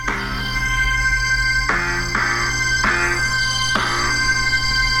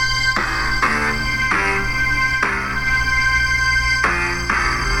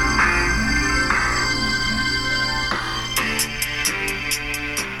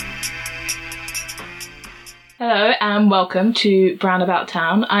Hello and welcome to Brown About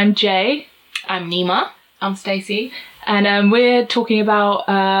Town. I'm Jay. I'm Nima. I'm Stacey. And we're talking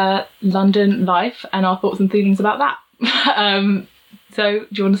about London life and our thoughts and feelings about that. So, do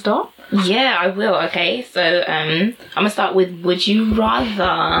you want to start? Yeah, I will. Okay, so I'm gonna start with Would you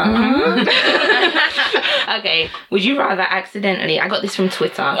rather? Okay, would you rather accidentally? I got this from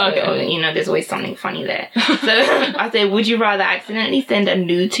Twitter. Okay. So, you know, there's always something funny there. So I said, would you rather accidentally send a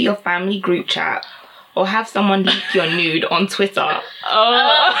nude to your family group chat or have someone leak your nude on Twitter? I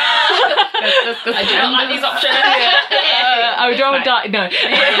do not like these options. I would rather die. No.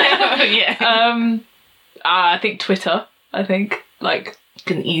 Yeah. I think Twitter.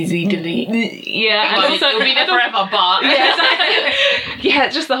 Can easily delete. Yeah, and also it'll be there forever, but yeah,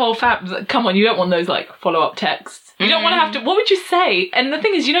 it's just the whole fact. Come on, you don't want those like follow-up texts. You don't want to have to. What would you say? And the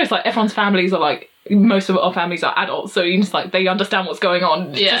thing is, you know, it's like everyone's families are like. Most of our families are adults, so you just like they understand what's going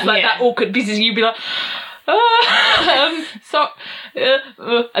on. It's just like that awkward pieces. You'd be like,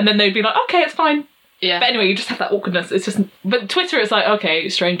 and then they'd be like, okay, it's fine. yeah. But anyway, you just have that awkwardness. It's just, but Twitter, it's like, okay,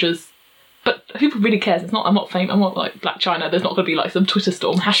 strangers. But who really cares? It's not. I'm not famous. I'm not like Black China. There's not going to be like some Twitter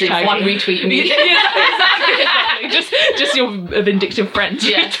storm hashtag. One retweet me. exactly. Just your vindictive friend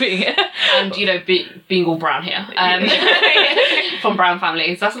retweeting it. And you know, being all brown here, from brown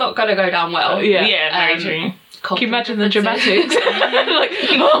families, that's not going to go down well. Yeah. Very true. Can you imagine the dramatics? Like,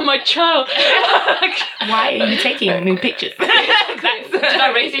 oh my child. Why are you taking new pictures? Did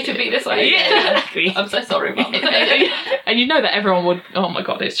I raise you to be this way? Yeah. I'm so sorry, Mum. And you know that everyone would. Oh my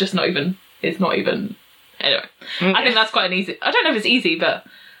god, it's just not even. It's not even. Anyway, I think that's quite an easy. I don't know if it's easy, but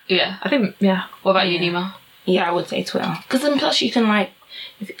Yeah. I think What about you, Nima? Yeah, I would say Twitter. Because then plus you can like,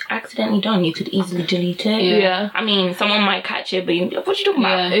 if it's accidentally done, you could easily delete it. Yeah. I mean, someone might catch it, but you'd be like, what you talking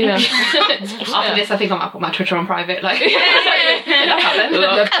about? Yeah. After this, I think I might put my Twitter on private. Like, that happened.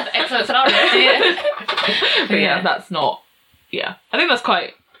 That's an excellent scenario. But yeah, that's not. Yeah, I think that's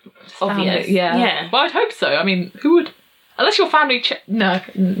quite Obvious. Yeah. Well, I'd hope so. I mean, who would? Unless your family. No.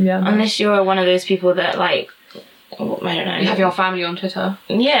 Yeah. No. Unless you're one of those people that like, I don't know. You have your family on Twitter.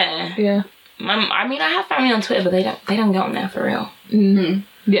 Yeah. Yeah. I mean, I have family on Twitter, but they don't get on there for real.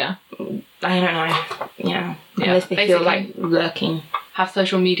 Mm-hmm. Yeah. I don't know. Yeah. Unless they feel like lurking. Have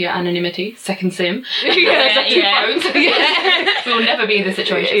social media anonymity. Second sim. Yeah. Two phones. We will never be in this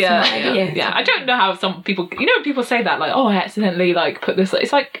situation. Yeah. I don't know how some people, you know, people say that like, oh, I accidentally like put this.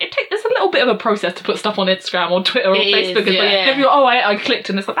 It's like there's a little bit of a process to put stuff on Instagram or Twitter or Facebook. It's like, people, I clicked,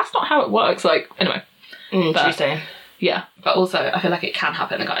 and it's like that's not how it works. Like anyway. True saying. Yeah. But also, I feel like it can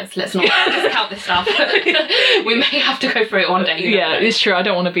happen, guys. Let's not discount this stuff. We may have to go through it one day. Yeah, it's true. I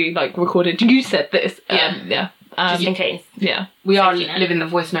don't want to be like recorded. You said this. Just in case. Yeah. We are living the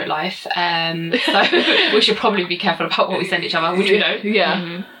voice note life, so we should probably be careful about what we send each other, which we don't. Yeah.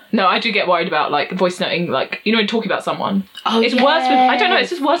 Mm-hmm. No, I do get worried about like voice noting, like, you know, when talking about someone. Oh, it's worse with, I don't know, it's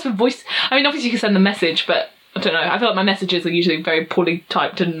just worse with voice. I mean, obviously you can send the message, but I don't know. I feel like my messages are usually very poorly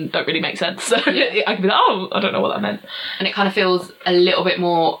typed and don't really make sense. So I can be like, oh, I don't know what that meant. And it kind of feels a little bit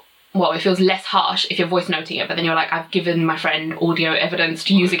more, well, it feels less harsh if you're voice noting it, but then you're like, I've given my friend audio evidence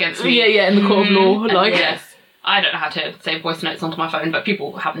to use against me. Yeah, in the court of law. Like, yes. I don't know how to save voice notes onto my phone, but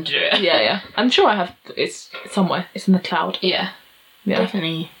people happen to do it. Yeah. I'm sure I have. It's somewhere. It's in the cloud. Yeah.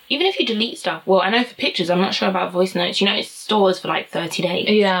 Definitely. Even if you delete stuff. Well, I know for pictures, I'm not sure about voice notes. You know, it stores for like 30 days.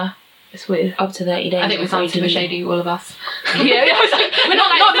 Yeah. It's weird. Up to 30 days. I think we sound super shady, all of us. Yeah. We're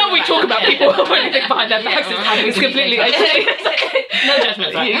not we talk about people or anything behind their backs. It's completely... No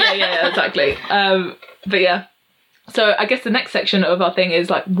judgment. Yeah, exactly. But yeah. So I guess the next section of our thing is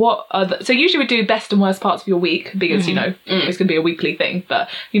like, what are the... So usually we do best and worst parts of your week because, you know, it's going to be a weekly thing. But,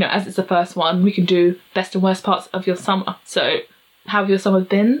 you know, as it's the first one, we can do best and worst parts of your summer. So how have your summer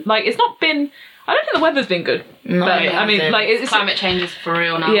been? Like, it's not been... I don't think the weather's been good. No, but, I mean, like... It's, climate change is for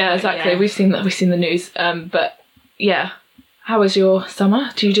real now. Yeah, exactly. Yeah. We've seen the news. But, yeah. How was your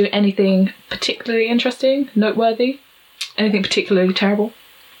summer? Do you do anything particularly interesting, noteworthy? Anything particularly terrible?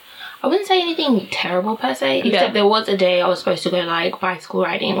 I wouldn't say anything terrible per se, except there was a day I was supposed to go like bicycle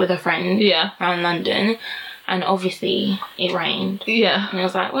riding with a friend around London, and obviously it rained. Yeah. And I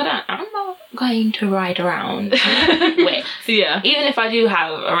was like, well, I'm not going to ride around wet. Yeah. Even if I do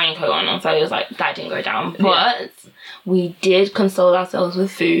have a raincoat on, so it was like, that didn't go down. But we did console ourselves with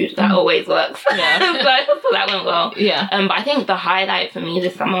food. That always works. Yeah. so that went well. Yeah. But I think the highlight for me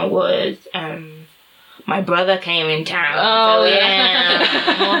this summer was... my brother came in town. Oh, so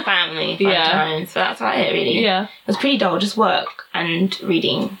yeah. More family fun times. So that's about it, really. Yeah. It was pretty dull, just work and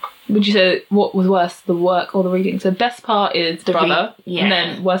reading. would you say what was worse, the work or the reading? So best part is The brother, yeah. and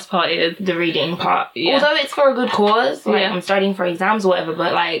then worst part is The reading part. Yeah. Although it's for a good cause, like Yeah. I'm studying for exams or whatever,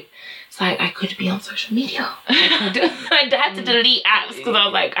 but like, it's like I could be on social media. I had to delete apps because I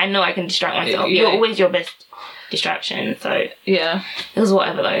was like, I know I can distract myself. Yeah. You're always your best distraction. So yeah. it was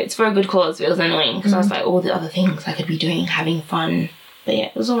whatever though. It's for a good cause, but it was annoying because I was like, all the other things I could be doing, having fun. But yeah,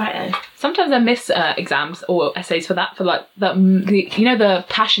 it was alright though. Sometimes I miss exams or essays for that, for like that, you know, the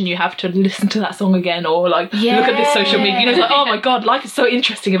passion you have to listen to that song again, or like look at this social media. You know, it's like, oh my god, life is so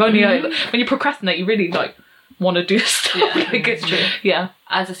interesting. If only when you procrastinate, you really like want to do stuff. Yeah, Like, it's true. Yeah,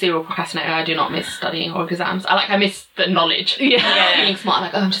 As a serial procrastinator, I do not miss studying or exams. I miss the knowledge. Yeah. Feeling smart,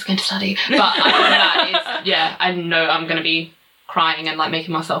 like, oh, I'm just going to study. But other than that, it's, yeah, I know I'm going to be crying and like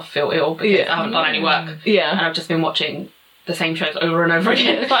making myself feel ill because I haven't done any work. And yeah. I've just been watching the same shows over and over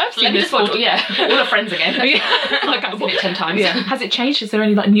again. It's like, I've Let seen me this just watch, all the Friends again. Yeah. Like, I've seen it 10 times. Yeah. Has it changed? Is there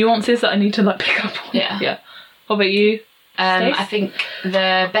any like nuances that I need to like pick up on? Yeah. Yeah. What about you? Stace? I think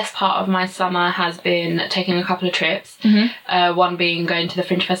the best part of my summer has been taking a couple of trips. One being going to the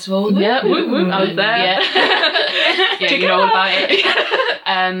Fringe Festival. Yeah, whoop, whoop, I was there. Yeah, yeah, you know all about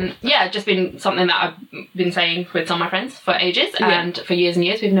it. Yeah, just been something that I've been saying with some of my friends for ages, and for years and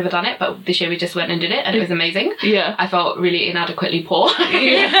years we've never done it, but this year we just went and did it, and it was amazing. Yeah. I felt really inadequately poor.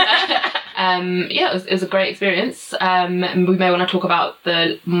 Yeah, it was a great experience. We may want to talk about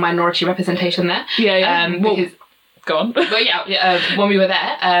the minority representation there. Yeah. Because Go on. but yeah, when we were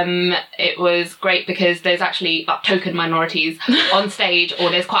there, it was great because there's actually like token minorities on stage, or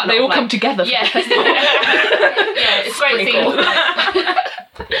there's quite a lot They of all like, come together. yeah, yeah, it's great seeing.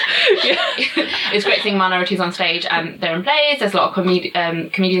 It's great seeing minorities on stage, and they're in plays. There's a lot of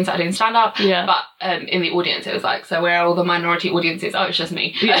comedians that are doing stand up. Yeah. But in the audience, it was like, so where are all the minority audiences? Oh, it's just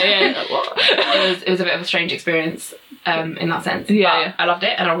me. Yeah. It was a bit of a strange experience in that sense. Yeah, But yeah. I loved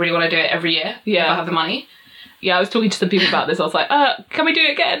it, and I really want to do it every year. Yeah. If I have the money. Yeah, I was talking to some people about this. I was like, can we do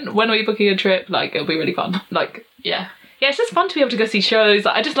it again? When are we booking a trip? Like, it'll be really fun. Like, Yeah. yeah, it's just fun to be able to go see shows.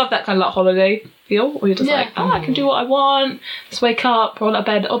 Like, I just love that kind of like holiday feel where you're just like, oh, I can do what I want. Just wake up, roll out of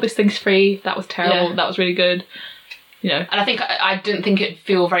bed. Oh, this thing's free. That was terrible. Yeah. That was really good. You know. And I think I didn't think it'd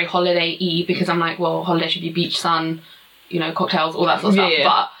feel very holiday-y because I'm like, well, holiday should be beach, sun, you know, cocktails, all that sort of stuff. Yeah.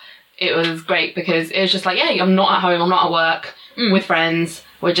 But it was great because it was just like, yeah, I'm not at home, I'm not at work with friends.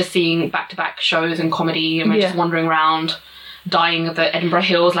 We're just seeing back-to-back shows and comedy, and we're just wandering around, dying of the Edinburgh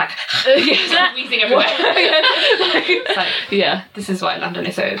Hills, like, wheezing everywhere. It's like, Yeah. this is why London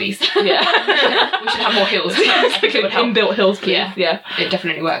is so obese. Yeah. We should have more hills. I think it would help. Inbuilt hills, please. Yeah. Yeah. It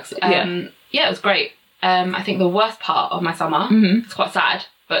definitely works. Yeah. Yeah, it was great. I think the worst part of my summer, it's quite sad,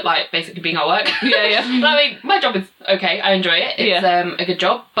 but like basically being at work. Yeah. But, I mean, my job is okay. I enjoy it. It's a good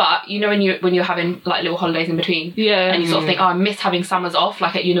job. But you know when you're having like little holidays in between, Yeah. and you sort of think, oh, I miss having summers off,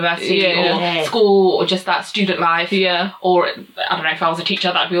 like at university Yeah. or school, or just that student life. Yeah. Or I don't know, if I was a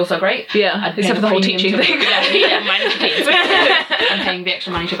teacher, that'd be also great. Yeah. I'd pay Except for the whole premium teaching to- thing. Yeah, minus the kids. I'm paying the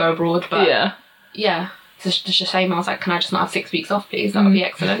extra money to go abroad, but Yeah. it's just a shame. I was like, can I just not have 6 weeks off, please? That would be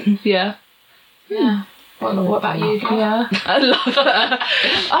excellent. Yeah. Yeah. What about you? Yeah, I love that.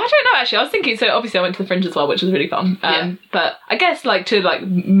 I don't know actually. I was thinking. So obviously, I went to the Fringe as well, which was really fun. But I guess like to like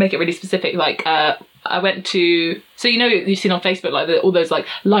make it really specific, like I went to. So you know you've seen on Facebook like all those like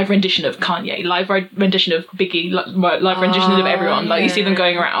live rendition of Kanye, live rendition of Biggie, live renditions of everyone. Like you see them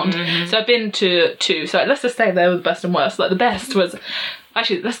going around. So I've been to 2. So let's just say they were the best and worst. Like the best was.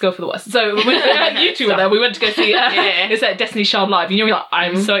 Actually, let's go for the worst. So when you two were there, we went to go see it's at Destiny's Child live. You know, you're like,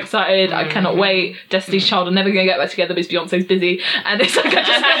 I'm so excited, I cannot wait. Destiny's Child are never gonna get back together because Beyonce's busy, and it's like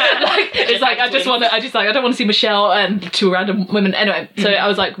I just want to. I don't want to see Michelle and 2 random women. Anyway, so I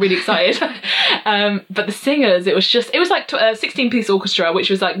was like really excited. But the singers, it was like a 16-piece orchestra, which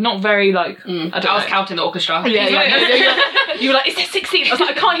was like not very like I was counting the orchestra. Yeah. You were like, is it 16? I was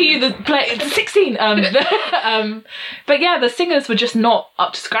like, I can't hear you. The play. It's 16. But yeah, the singers were just not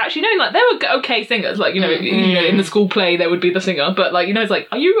up to scratch. You know, like they were okay singers. Like you know, in the school play they would be the singer. But like you know, it's like,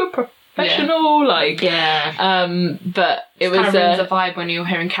 are you a professional? Like but it was kind of ruins the vibe when you're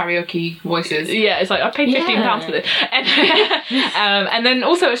hearing karaoke voices. Yeah, it's like I paid £15 for this, and then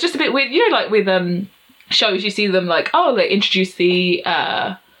also it's just a bit weird. You know, like with shows, you see them like they introduce the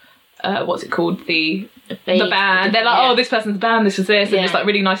what's it called, the band. They're like, oh, this person's band, this is this, and it's like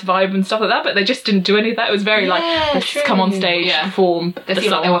really nice vibe and stuff like that. But they just didn't do any of that. It was very like, let's come on stage, perform. They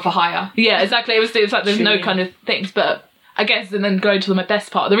seemed like they were for hire. Yeah, exactly. It was like there's no kind of things. But I guess, and then going to my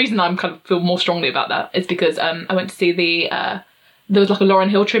best part. The reason I'm kind of feel more strongly about that is because I went to see there was like a Lauryn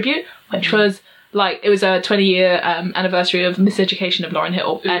Hill tribute, which was like, it was a 20-year anniversary of Miseducation of Lauryn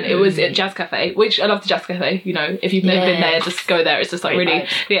Hill, and it was at Jazz Cafe, which I love the Jazz Cafe, you know, if you've never been there, just go there. It's just like really,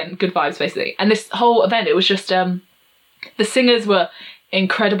 good vibes, basically. And this whole event, it was just, the singers were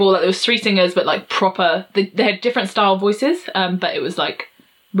incredible. Like, there was 3 singers, but like proper, they had different style voices, but it was like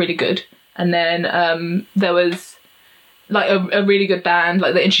really good. And then there was like a really good band.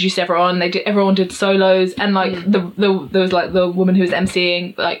 Like, they introduced everyone. Everyone did solos, and like there was like the woman who was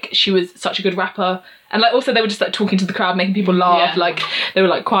emceeing. Like, she was such a good rapper, and like also they were just like talking to the crowd, making people laugh. Like, they were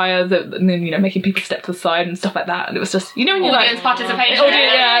like choir, and then, you know, making people step to the side and stuff like that. And it was just, you know, when you audience participation.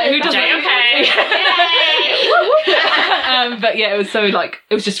 Who doesn't? Okay. But yeah, it was so like,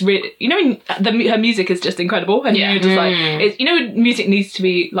 it was just really, you know, her music is just incredible, and you're just like, it's, you know, music needs to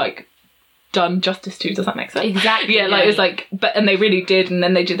be like done justice to. Does that make sense? Exactly. Yeah, like, it was like, and they really did, and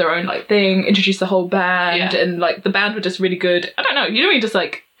then they did their own like thing, introduced the whole band, and like the band were just really good. I don't know, you know, you just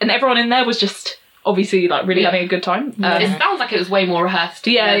like, and everyone in there was just obviously like really having a good time. It sounds like it was way more rehearsed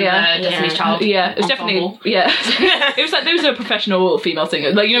than Destiny's Child. Yeah, it was definitely, it was like, there was a professional female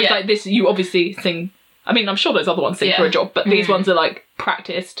singer, like, you know, it's like this, you obviously sing, I mean, I'm sure those other ones sing for a job, but these ones are like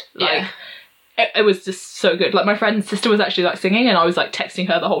practiced, like it was just so good. Like, my friend's sister was actually like singing, and I was like texting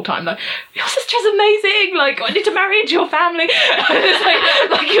her the whole time, like, your sister's amazing, like, I need to marry into your family.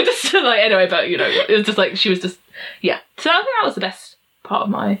 It's like you're just like, anyway, but you know, it was just like, she was just, so I think that was the best part of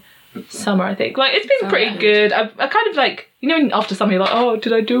my summer. I think, like, it's been pretty good. I kind of like, you know, after summer you're like, oh,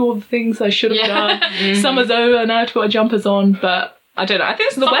 did I do all the things I should have done? Summer's over, now I have to put my jumpers on, but I don't know. I think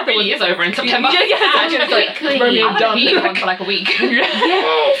it's the weather really is over in September. Like, Romeo I've had a heating on for like a week.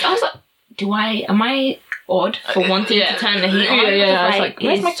 Yes, I was like, am I odd for wanting to turn the heat on? I was like,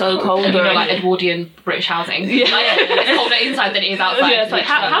 it's so cold. You know, like Edwardian British housing. Like, it's colder inside than it is outside. Yeah, it's like,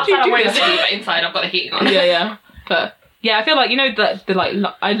 how do you do this? But inside I've got the heating on. But yeah, I feel like, you know, the like,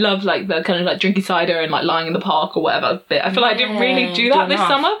 I love like the kind of like drinking cider and like lying in the park or whatever bit. I feel like I didn't really do that this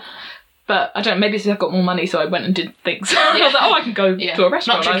summer. But I don't know, maybe it's because I've got more money, so I went and did things. I was like, oh, I can go to a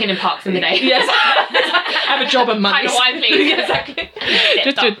restaurant. Not drinking in parks in the day. Yes. I have a job and money. Kind of wine, please. Exactly.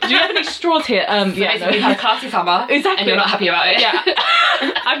 Do you have any straws here? Basically, you had a classy summer. Exactly. And you're not happy about it. Yeah.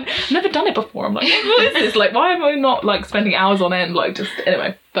 I've never done it before. I'm like, what is this? Like, why am I not like spending hours on end? Like, just,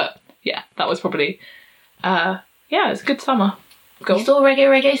 anyway. But yeah, that was probably, it's a good summer. Cool. You saw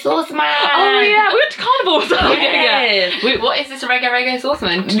Reggae Sauce Man. Oh yeah, we went to Carnival. Wait, what is this Reggae Sauce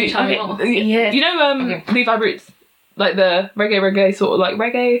Man? Can you tell me more? Yeah. You know, Levi Roots, like the reggae sort of like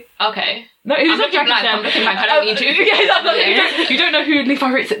reggae. Okay. No, he was I'm looking blank. I don't need to. You don't know who Levi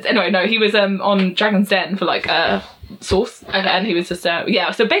Roots is. Anyway, no, he was on Dragon's Den for like Sauce, and he was just So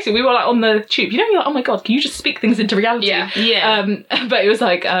basically, we were like on the tube. You know, you're like, oh my god, can you just speak things into reality? Yeah. But it was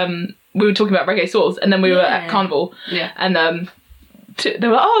like we were talking about Reggae Sauce, and then we were at Carnival, and they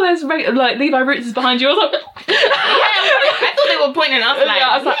were like, oh, there's like Levi Roots is behind you. I was like, I thought they were pointing us like,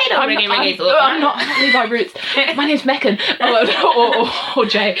 I was like, I'm not Levi Roots. My name's Meccan, or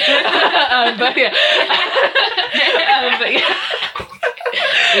Jay. But yeah.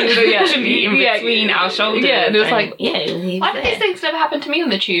 Between our shoulders. Yeah, and it was like, why did these things never happen to me on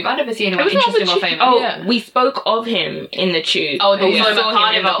the tube? I never see anyone interesting or famous. Oh, we spoke of him in the tube. Oh, we saw him at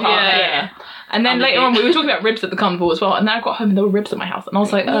Carnival. Yeah. And then later on, we were talking about ribs at the Carnival as well. And then I got home and there were ribs at my house. And I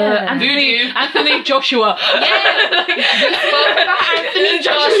was like, Anthony Joshua. Yeah. We spoke about Anthony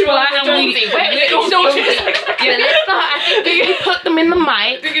Joshua. I think we put them in the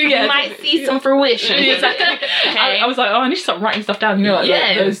mic. You might see some fruition. Exactly. Okay. I was like, I need to start writing stuff down. You know,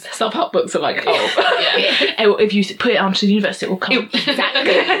 like those self-help books are like, if you put it onto the universe, it will come.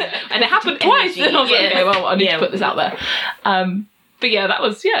 Exactly. And it happened twice. And I was like, okay, well, I need to put this out there. But yeah, that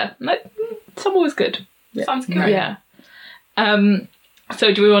was, summer was good. Sounds good. Yeah.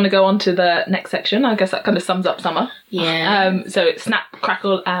 So do we want to go on to the next section? I guess that kind of sums up summer. Yeah. So it's snap,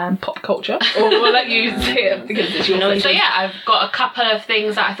 crackle, and pop culture. Or we'll let you say it because it's your section. So yeah, I've got a couple of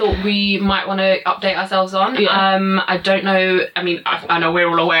things that I thought we might want to update ourselves on. Yeah. I don't know. I mean, I know we're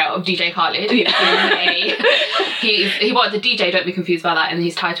all aware of DJ Khaled. Yeah. He was a DJ. Don't be confused by that in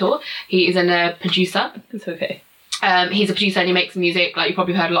his title. He is a producer. It's okay. He's a producer and he makes music, like you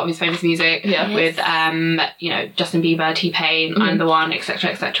probably heard a lot of his famous music with Justin Bieber, T-Pain, I'm the One, etc,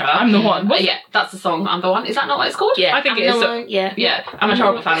 etc. I'm the One. That's the song, I'm the One. Is that not what it's called? Yeah, I think it is. Yeah, I'm a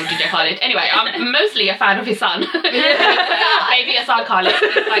terrible fan of DJ Khaled. Anyway, I'm mostly a fan of his son. Baby Asad Khaled.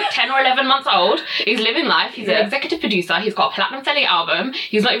 He's like 10 or 11 months old. He's living life. He's an executive producer. He's got a platinum selling album.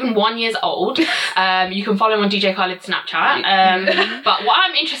 He's not even 1 year old. You can follow him on DJ Khaled's Snapchat. But what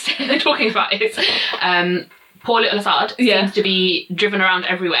I'm interested in talking about is poor little Assad seems to be driven around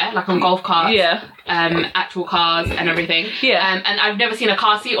everywhere, like on golf carts. Yeah. Actual cars and everything. Yeah. And I've never seen a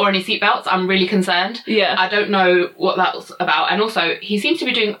car seat or any seatbelts. I'm really concerned. Yeah. I don't know what that's about. And also, he seems to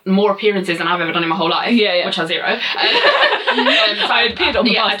be doing more appearances than I've ever done in my whole life. Yeah. Which are 0. So I appeared on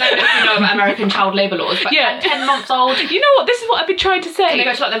the bus. I don't know if you know about American child labour laws, but 10 months old. You know what? This is what I've been trying to say. Can they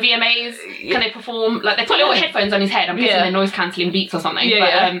go to like the VMAs? Can they perform? Like they put little headphones on his head. I'm guessing they're noise cancelling Beats or something.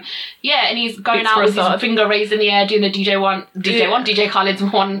 And he's going Beats out for with Assad. his finger raised in the air, doing the DJ Khaled's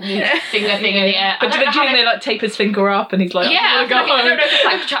one finger thing in the air. But do you think they like tape his finger up and he's like, I go home? don't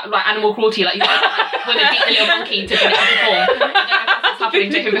know if it's like animal cruelty, like you when they beat the little monkey to get it to perform. I don't know if that's what's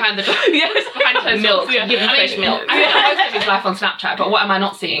happening to him behind the door. Yes, behind closed milk. doors. Yeah. Give him fresh milk. I know most of his life on Snapchat, but what am I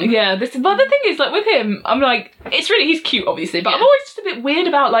not seeing? Yeah, but the thing is, like, with him, I'm like, he's cute, obviously, but I'm always just a bit weird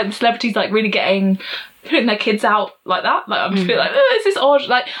about, like, the celebrities, like, really putting their kids out like that. Like, I'm just a bit like, is this odd?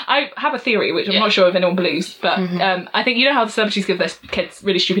 Like, I have a theory, which I'm not sure if anyone believes, but I think, you know how the celebrities give their kids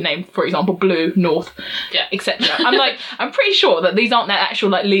really stupid names, for example, Blue, North, etc. I'm like, I'm pretty sure that these aren't their actual,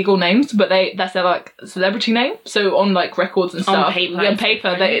 like, legal names, but that's their, like, celebrity name. So on, like, records and stuff, on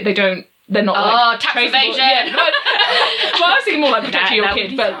paper they don't, they're not like tax traceable. evasion. Yeah, well, I was thinking more like protecting your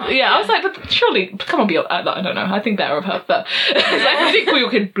kid, but I was like, but surely, come on, I don't know. I think better of her, but it's like, I think call your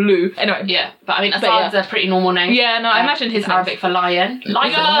kid Blue anyway. Yeah, but I mean, Assad's a pretty normal name. Yeah, no, I imagine his Arabic for lion.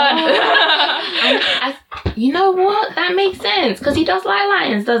 You know what? That makes sense because he does like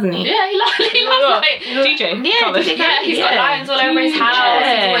lions, doesn't he? Yeah, he loves DJ. Yeah, he's got lions all over his house.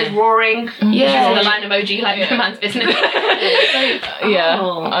 He's always roaring. Yeah. Using the lion emoji like no man's business. So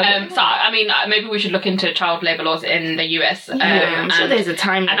I mean, maybe we should look into child labour laws in the US. I'm sure there's a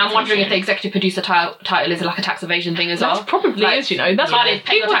time. And I'm wondering if the executive producer title is like a tax evasion thing as well. That probably is, you know. That's Khaled,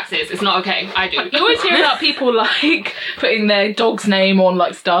 pay your taxes. It's not okay. I do. You always hear about people like putting their dog's name on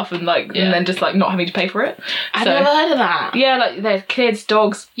like stuff and like and then just like not having to pay for it. I've never heard of that. Yeah, like their kids,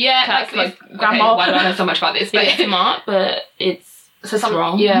 dogs, cats, like grandma. Why do I know so much about this? But It's smart, but it's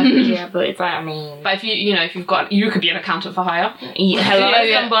wrong. Yeah. Yeah, but it's like, I mean... But if you could be an accountant for hire.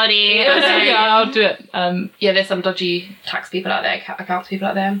 Hello, somebody. I'll do it. There's some dodgy tax people out there, accounts people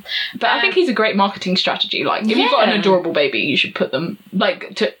out there. But I think he's a great marketing strategy. Like, if you've got an adorable baby, you should put them,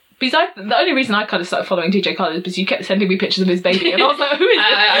 like, to... Because the only reason I kind of started following DJ Khaled is because you kept sending me pictures of his baby, and I was like, "Who is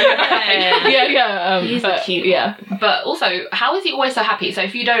this?" He's cute. Yeah, but also, how is he always so happy? So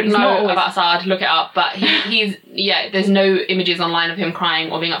if you don't know about Assad, look it up. But he's there's no images online of him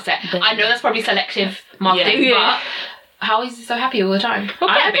crying or being upset. I know that's probably selective marketing, but how is he so happy all the time?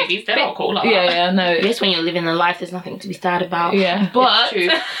 I have babies; they're not cool. Like that. No. I guess when you're living the life, there's nothing to be sad about. Yeah, but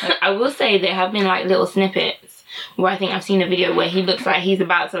I will say there have been like little snippets where I think I've seen a video where he looks like he's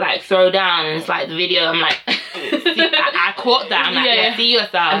about to like throw down, and it's like the video. I'm like, I caught that. I'm like, see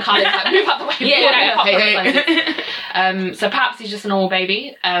yourself. And Khaled's like, move out the way. So perhaps he's just a normal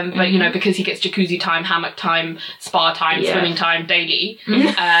baby, but you know, because he gets jacuzzi time, hammock time, spa time, swimming time daily,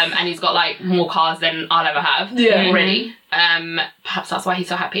 and he's got like more cars than I'll ever have already. Perhaps that's why he's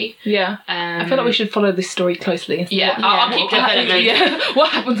so happy. Yeah. I feel like we should follow this story closely. And see I'll keep developing. What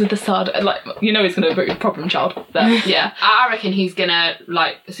happens with Assad? Like, you know, he's going to be a problem child. But I reckon he's gonna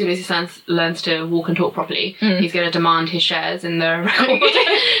like as soon as he learns to walk and talk properly, he's gonna demand his shares in the record.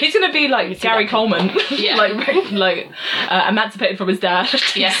 He's going to be like Gary Coleman, like emancipated from his dad.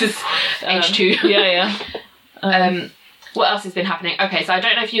 Yes, age 2. What else has been happening? Okay, so I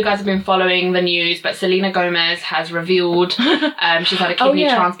don't know if you guys have been following the news, but Selena Gomez has revealed she's had a kidney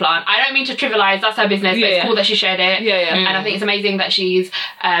transplant. I don't mean to trivialise, that's her business, but it's cool that she shared it. And I think it's amazing that she's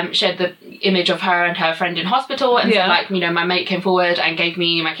shared the image of her and her friend in hospital and said, like, you know, my mate came forward and gave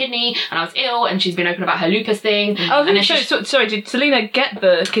me my kidney and I was ill, and she's been open about her lupus thing. Oh, and then sorry, did Selena get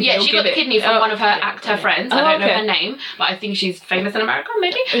the kidney? Yeah, she got the kidney from one of her actor friends. I don't know her name, but I think she's famous in America,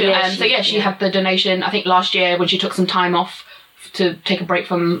 maybe. She had the donation, I think last year when she took some time off to take a break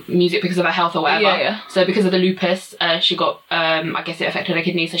from music because of her health or whatever. So because of the lupus, she got, I guess it affected her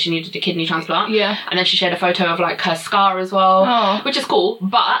kidney, so she needed a kidney transplant. And then she shared a photo of like her scar as well, which is cool.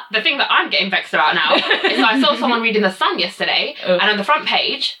 But the thing that I'm getting vexed about now is I saw someone reading The Sun yesterday, and on the front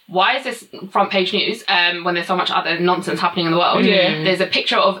page, why is this front page news when there's so much other nonsense happening in the world? There's a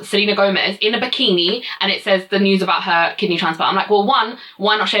picture of Selena Gomez in a bikini, and it says the news about her kidney transplant. I'm like, well,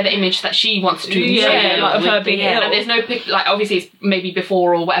 why not share the image that she wants to share? Like of her being ill. And there's no like obviously it's maybe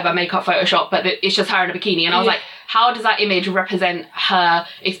before or whatever makeup Photoshop, but it's just her in a bikini, and I was like, how does that image represent her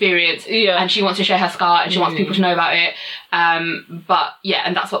experience? And she wants to share her scar and she wants people to know about it. And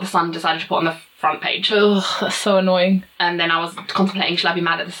that's what The Sun decided to put on the front page. Ugh, that's so annoying. And then I was contemplating, should I be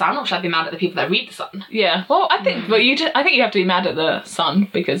mad at The Sun or should I be mad at the people that read The Sun? Yeah, well, I think I think you have to be mad at The Sun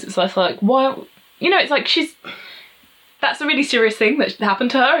because it's like why you know, it's like that's a really serious thing that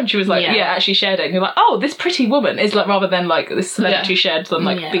happened to her, and she was like, actually shared it, and you're like, oh, this pretty woman is like, rather than like this celebrity shared than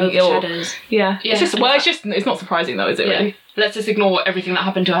like being ill. It's just, well, it's not surprising though, is it really? Let's just ignore everything that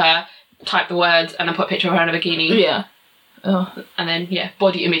happened to her, type the words, and then put a picture of her in a bikini. And then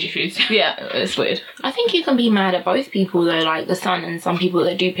body image issues. It's weird. I think you can be mad at both people though, like the Sun and some people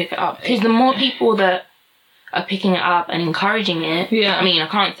that do pick it up, because the more people that are picking it up and encouraging it. I mean, I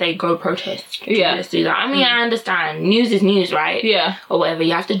can't say go protest. Let's do that. I mean, I understand. News is news, right? Or whatever.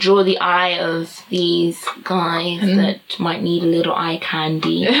 You have to draw the eye of these guys that might need a little eye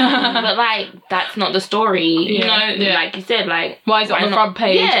candy. But, like, that's not the story. You know, like you said, like... Why is it on the front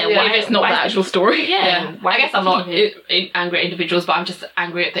page? Why, if it's not the actual story? I guess I'm not angry at individuals, but I'm just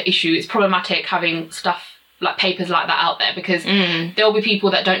angry at the issue. It's problematic having stuff, like papers like that out there, because there'll be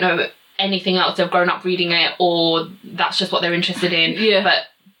people that don't know anything else, they've grown up reading it, or that's just what they're interested in, but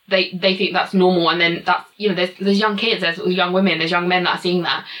they think that's normal, and then that's, you know, there's young kids, there's young women, there's young men that are seeing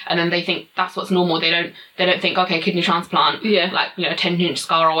that, and then they think that's what's normal. They don't think, okay, kidney transplant, like, you know, 10-inch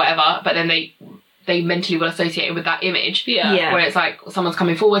scar or whatever, but then they mentally will associate it with that image, where it's like someone's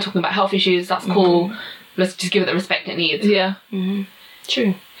coming forward talking about health issues, that's cool, let's just give it the respect it needs.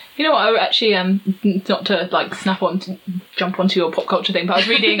 True. You know what, I actually, not to, like, jump onto your pop culture thing, but I was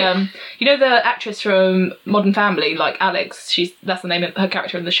reading, you know the actress from Modern Family, like, Alex, that's the name of her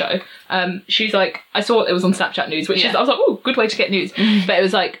character in the show, she's like, I saw it was on Snapchat News, which is, I was like, oh, good way to get news, but it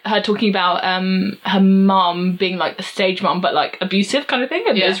was, like, her talking about, her mum being, like, a stage mum, but, like, abusive kind of thing,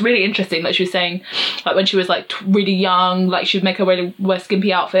 and it was really interesting, like, she was saying, like, when she was, like, really young, like, she would make her wear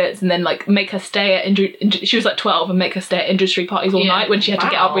skimpy outfits, and then, like, make her stay at, she was, like, 12, and make her stay at industry parties all night, when she had to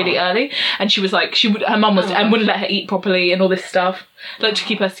get up really early, and she was like, her mum was and wouldn't let her eat properly and all this stuff, like, to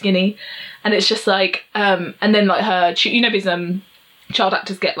keep her skinny, and it's just like, and then, like, her, you know, because child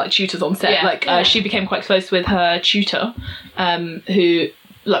actors get, like, tutors on set, she became quite close with her tutor, who,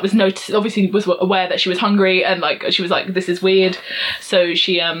 like, was obviously was aware that she was hungry, and, like, she was like, this is weird, so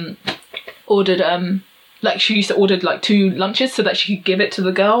she ordered like, she used to order, like, 2 lunches so that she could give it to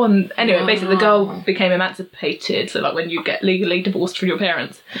the girl, and anyway, basically the girl became emancipated, so, like, when you get legally divorced from your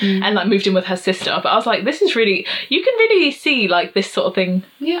parents, and, like, moved in with her sister, but I was like, this is really, you can really see, like, this sort of thing,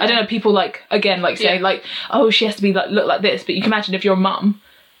 I don't know, people, like, again, like, say, like, oh, she has to be, like, look like this, but you can imagine if you're a mum,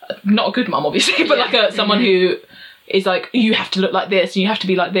 not a good mum, obviously, but, like, someone who is like, you have to look like this, and you have to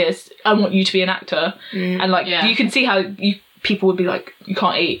be like this, I want you to be an actor, and, like, you can see how people would be like, you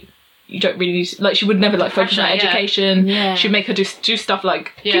can't eat, you don't really need to, like, she would never, like, focus on education. She'd make her do stuff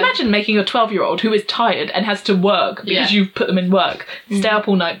like, can you imagine making a 12-year-old who is tired and has to work because you put them in work, stay up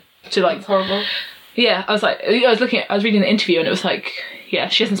all night to, like, that's horrible. I was like, I was reading the interview, and it was like,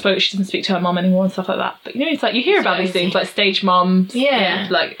 she doesn't speak to her mum anymore and stuff like that. But, you know, it's like, you hear about these things, like stage mums,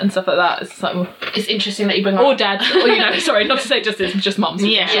 like, and stuff like that. It's like, well, it's interesting that you bring up, or dads, or, you know, sorry, not to say just mums,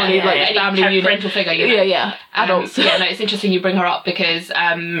 like, family unit, parental figure, you know. Adults. No, it's interesting you bring her up, because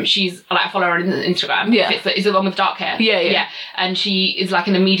she's, like, I follow her on Instagram. It's the one with dark hair. And she is, like,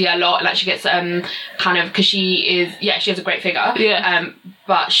 in the media a lot. Like, she gets kind of, because she has a great figure.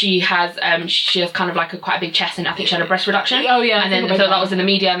 But she has kind of, like, quite a big chest, and I think she had a breast reduction. And then so that was in the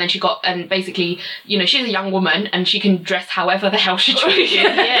media, and then she got, and basically, you know, she's a young woman, and she can dress however the hell she chooses.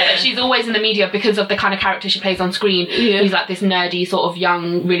 But she's always in the media because of the kind of character she plays on screen. He's like this nerdy sort of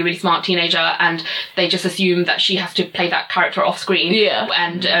young, really, really smart teenager, and they just assume that she has to play that character off screen.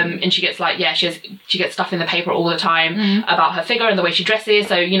 And she gets, like, she gets stuff in the paper all the time about her figure and the way she dresses.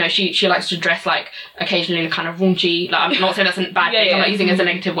 So, you know, she likes to dress, like, occasionally kind of raunchy. Like, I'm not saying that's a bad thing. I'm not using it as a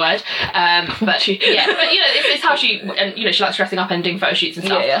negative word. But you know, it's how she, and, you know, she likes dressing up and doing photo shoots and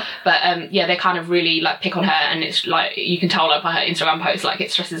stuff. But they kind of really, like, pick on her, and it's like, you can tell, like, by her Instagram posts, like,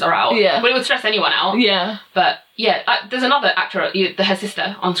 it stresses her out. But it would stress anyone out. But there's another actor, her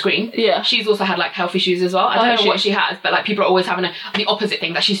sister on screen. She's also had, like, health issues as well. I don't know what she has, but, like, people are always having the opposite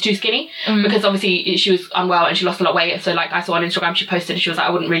thing, that she's too skinny, because obviously she was unwell and she lost a lot of weight. So, like, I saw on Instagram she posted, and she was like,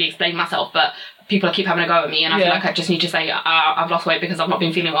 I wouldn't really explain myself, but people keep having a go at me, and I feel like I just need to say I've lost weight because I've not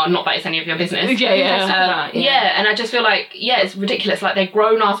been feeling well, not that it's any of your business. And I just feel like, it's ridiculous. Like, they're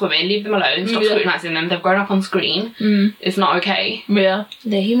grown-ass women, leave them alone, stop scrutinising them. They've grown up on screen. It's not okay. They're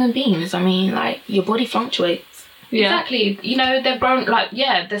human beings. I mean, like, your body fluctuates. Exactly. You know, they've grown, like,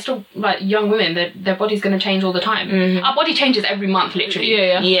 they're still, like, young women. Their body's going to change all the time. Our body changes every month, literally.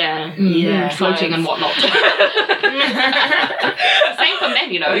 Floating and whatnot. Same for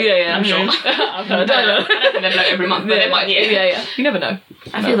men, you know. I'm sure. I don't think they float every month, but they might. You never know.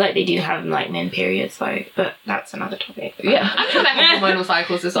 I feel like they do have, like, men periods, though, but that's another topic. I'm sure they have hormonal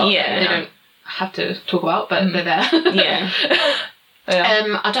cycles as well. They don't have to talk about, but they're there.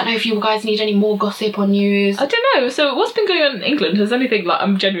 I don't know if you guys need any more gossip or news. I don't know. So what's been going on in England? Has anything, like,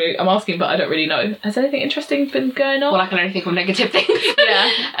 I'm asking, but I don't really know. Has anything interesting been going on? Well, I can only think of negative things.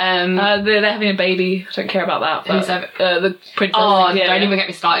 Yeah. They're having a baby. I don't care about that. But, the princess. Oh, don't even get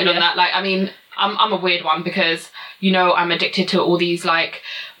me started on that. Like, I mean, I'm a weird one because, you know, I'm addicted to all these, like,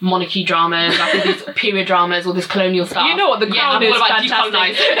 monarchy dramas, like all these period dramas, all this colonial stuff. You know what, The Crown is fantastic.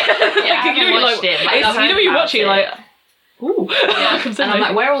 I haven't watched it. You watch it, like... Ooh. Yeah. And I'm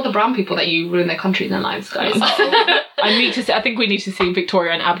like, where are all the brown people that you ruin their country and their lives, guys? I think we need to see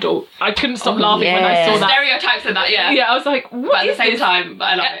Victoria and Abdul. I couldn't stop laughing when I saw that. Stereotypes in that, yeah. Yeah, I was like, what? But at the same time,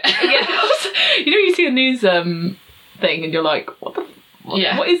 I love it. You know, you see a news thing and you're like,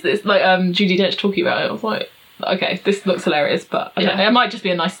 what is this? Like, Judi Dench talking about it. I was like, okay, this looks hilarious, but I don't know. It might just be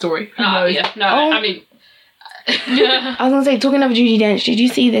a nice story. I mean... I was gonna say, talking of Judi Dench, did you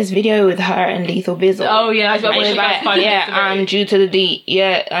see this video with her and Lethal Bizzle? Oh yeah, I'm due to the D.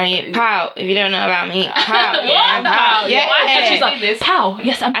 Yeah, I mean, pow. If you don't know about me, pow. Yeah, pow. Yeah, she's like this. Pow.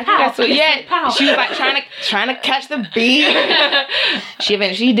 Yes, I'm pow. I think that's what. Yeah, pow. She was like trying to catch the beat. She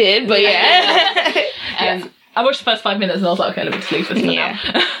eventually did, but yeah. I watched the first 5 minutes and I was like, okay, let me just leave this for now.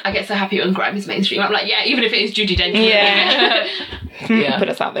 I get so happy when grime is mainstream. I'm like, yeah, even if it is Judi Dench. Yeah. Put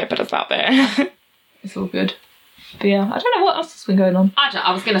us out there. It's all good. But yeah, I don't know what else has been going on.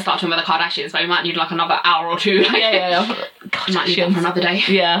 I was going to start talking about the Kardashians, but we might need like another hour or two. Yeah. Might need that for another day.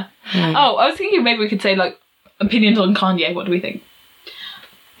 Yeah. Oh, I was thinking maybe we could say like opinions on Kanye. What do we think?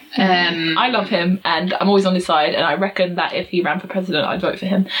 I love him and I'm always on his side, and I reckon that if he ran for president, I'd vote for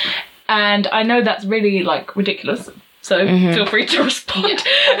him. And I know that's really like ridiculous, so feel free to respond.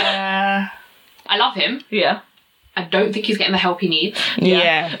 I love him. Yeah. I don't think he's getting the help he needs.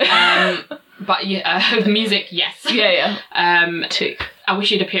 Yeah. But the music, yes. Yeah. I wish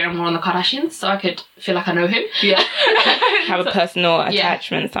he'd appear more on the Kardashians so I could feel like I know him. Yeah. Have a personal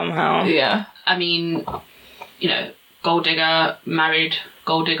attachment somehow. Yeah. I mean, you know, Gold Digger, Married,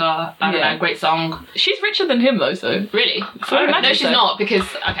 Gold Digger, I don't know, great song. She's richer than him though, so. Really? No, she's not, because,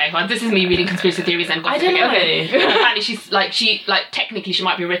 okay, well, this is me reading conspiracy theories and gossip. I don't know. Apparently she's, technically she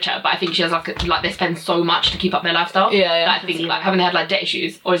might be richer, but I think she has, like they spend so much to keep up their lifestyle. Yeah. I think, haven't they had, debt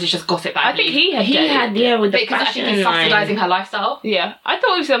issues? Or is it just gossip badly? I think he had with the because fashion I think he's subsidising her lifestyle. Yeah. I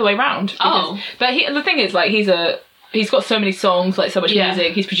thought it was the other way around. But the thing is, he's got so many songs, like so much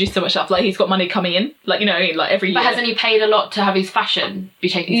music, he's produced so much stuff, like he's got money coming in, like, you know, like every year. But hasn't he paid a lot to have his fashion be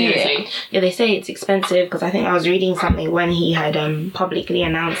taken seriously? Yeah, they say it's expensive, because I think I was reading something when he had publicly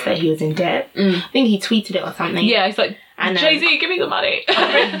announced that he was in debt. I think he tweeted it or something. Yeah, he's like, Jay-Z, give me the money.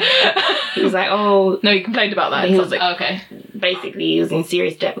 He was like, oh... No, he complained about that. He was like, okay. Basically, he was in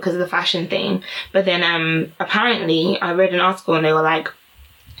serious debt because of the fashion thing. But then apparently, I read an article and they were like,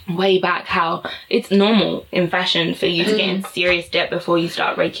 way back, how it's normal in fashion for you to get in serious debt before you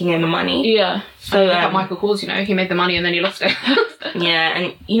start raking in the money. Yeah. So look at Michael Kors, you know, he made the money and then he lost it. Yeah,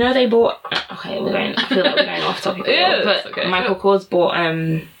 and you know they bought. Okay, I feel like we're going off topic. But okay. Michael Kors bought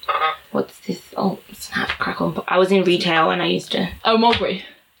what's this? Oh, snap, crackle. I was in retail and I used to. Oh, Mulberry.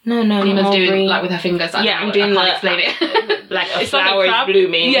 No, Nima's doing like with her fingers. I'm doing I can't explain it. Like a flower is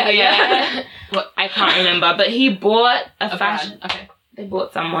blooming. Yeah. What I can't remember, but he bought a fashion. Brand. Okay. They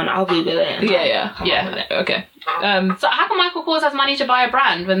bought someone. I'll Google it. Yeah. Okay. So how come Michael Kors has money to buy a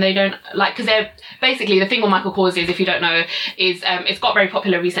brand when they don't, like, because they're basically, the thing with Michael Kors is, if you don't know, is it's got very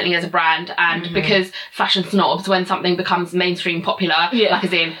popular recently as a brand, and because fashion snobs, when something becomes mainstream popular, like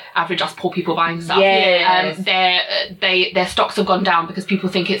as in average us poor people buying stuff, their stocks have gone down because people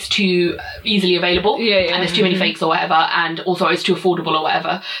think it's too easily available, and there's too many fakes or whatever, and also it's too affordable or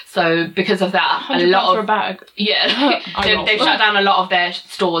whatever. So because of that, a lot of for a bag. They've shut down a lot of their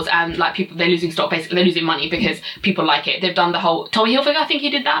stores, and like people, they're losing stock, basically they're losing money because people like it. They've done the whole Tommy Hilfiger, I think he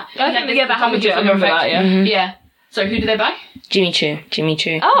did that. I think the Tommy Hilfiger effect. Yeah. So who did they buy? Jimmy Choo.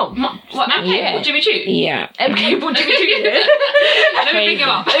 Oh, what? MK bought Jimmy Choo? Yeah. MK bought Jimmy Choo. Let me pick him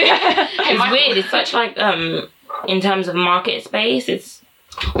up. It's weird. It's such like in terms of market space, it's,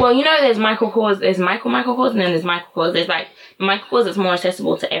 well, you know, there's Michael Kors, there's Michael Kors, and then there's Michael Kors. There's like Michael Kors is more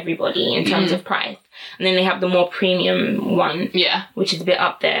accessible to everybody in terms of price. And then they have the more premium one, which is a bit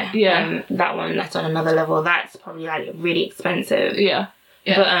up there. Yeah. That one, that's on another level. That's probably like really expensive. Yeah.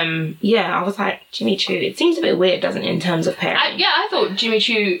 But I was like, Jimmy Choo. It seems a bit weird, doesn't it, in terms of pairing? I thought Jimmy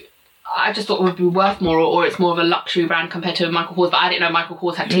Choo, I just thought it would be worth more, or it's more of a luxury brand compared to Michael Kors, but I didn't know Michael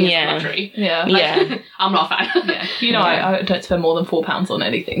Kors had tiers of luxury. Yeah. I'm not a fan. You know, I don't spend more than £4 on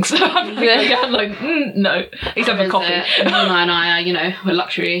anything, so I'm like, no, except for coffee. You know, we're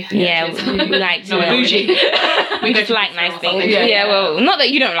luxury. Yeah, we like to... bougie. We just like nice things. Yeah, well, not that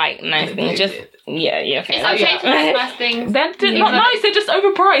you don't like nice things, just Yeah. It's okay to discuss things. They're not nice. They're just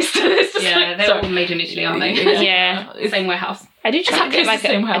overpriced. It's just they're all made in Italy, aren't they? Yeah. Same warehouse. I do try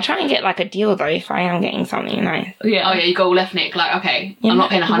to get like a deal though if I am getting something nice. Yeah. Oh yeah, you go left, Nick. Like, okay, I'm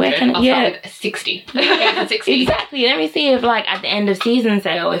not paying 100. I'll start with 60. 60. Exactly. Let me see if like at the end of season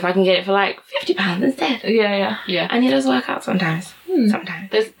sale, if I can get it for like £50 instead. Yeah. And it does work out sometimes. Sometimes.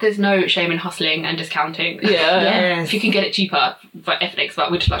 There's no shame in hustling and discounting. Yeah. If you can get it cheaper for ethnics,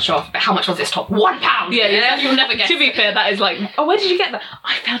 but we just like show off. But how much was this top? £1. Yeah. You'll never get. To be fair, that is like, oh, where did you get that?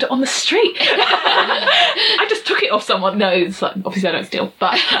 I found it on the street. I just took it off someone. No, it's like obviously I don't steal,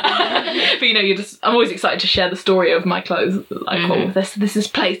 but you know, I'm always excited to share the story of my clothes. Like, oh, this is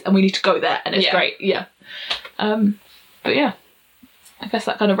place, and we need to go there, and it's great. Yeah. But yeah, I guess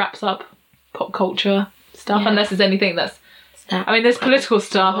that kind of wraps up pop culture stuff. Unless there's anything that's. I mean, there's political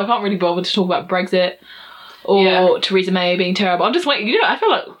stuff. I can't really bother to talk about Brexit or Theresa May being terrible. I'm just waiting. You know, I feel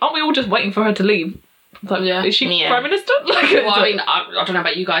like, aren't we all just waiting for her to leave? Like, is she Prime Minister? Like, well, I mean, I don't know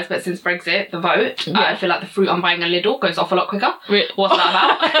about you guys, but since Brexit, the vote, I feel like the fruit I'm buying at Lidl goes off a lot quicker. What's that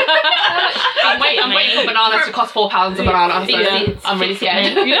about? I'm waiting for bananas to cost £4 a banana. So I'm really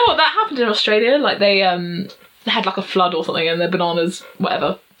scared. You know what? That happened in Australia. Like, they had like a flood or something, and their bananas,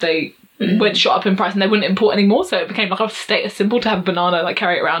 whatever, they went shot up in price, and they wouldn't import anymore, so it became like a status symbol to have a banana, like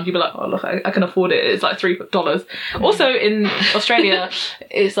carry it around. You'd be like, oh look, I can afford it. It's like $3. Also in Australia,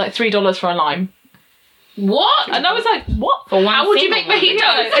 it's like $3 for a lime. What? And I was like, what? For one? How would you make mojitos?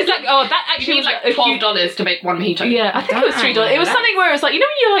 It's like, oh, that actually was like $12 to make one mojito. Yeah, I think it was $3. It was something where it was like, you know,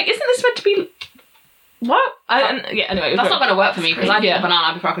 when you're like, isn't this meant to be? What? Anyway, that's not going to work for me because I need a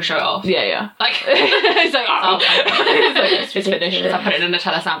banana before I can show it off. Yeah. Like, it's like, oh, it's finished. I put it in a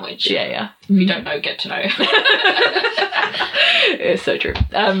Nutella sandwich. Yeah. If you don't know, get to know. It's so true.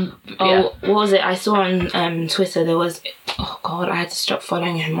 What was it? I saw on Twitter there was. Oh God, I had to stop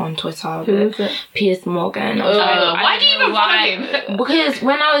following him on Twitter. Who is it? Piers Morgan. Why do you even follow him? Because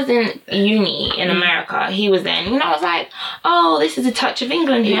when I was in uni in America, he was there. And I was like, oh, this is a touch of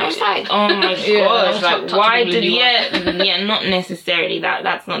England here. I was like, oh my gosh, like why did not necessarily that.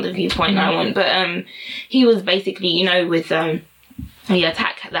 That's not the viewpoint I want. But he was basically, you know, with the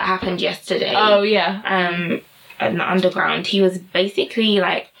attack that happened yesterday. Oh yeah. In the underground, he was basically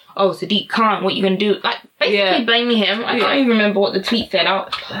like, oh, Sadiq Khan, what you gonna do? Like, basically blaming him. I can't even remember what the tweet said. I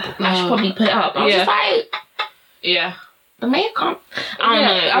should probably put it up. I was just like... Yeah. The mayor can't... I don't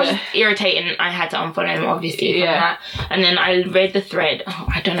know. I was just irritated and I had to unfollow him, obviously, from that. And then I read the thread. Oh,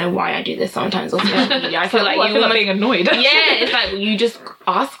 I don't know why I do this sometimes on social media. I feel like being annoyed. Yeah, it's like you just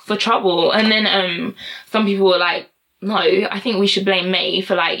ask for trouble. And then some people were like, no, I think we should blame May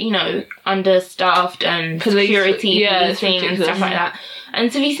for, like, you know, understaffed security policing and stuff like that. And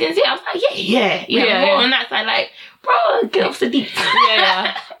to be sincere, I was like, more on that side, like, bro, get off the deep.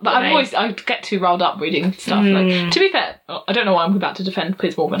 But I get too riled up reading stuff. Like, to be fair, I don't know why I'm about to defend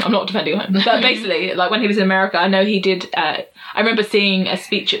Piers Morgan. I'm not defending him. But basically, like, when he was in America, I know he did... I remember seeing a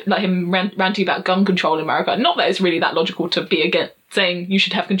speech, like, him ranting about gun control in America. Not that it's really that logical to be against saying you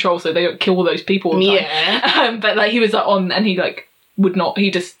should have control so they don't kill all those people all the time. But, like, he was, like, on... And he, like, would not...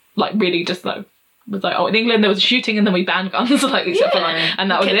 He just, like, really just, like... was like, oh, in England there was a shooting and then we banned guns, like, except for like, and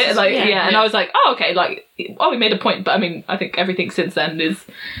that was it. Like, and I was like, oh, okay, like, we made a point, but I mean, I think everything since then is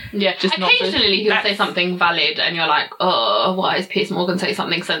just not. Occasionally he'll say something valid, and you're like, oh, why is Piers Morgan say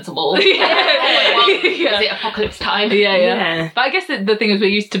something sensible? Is it apocalypse time? But I guess the thing is, we're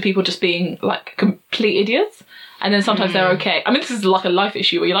used to people just being like complete idiots, and then sometimes they're okay. I mean, this is like a life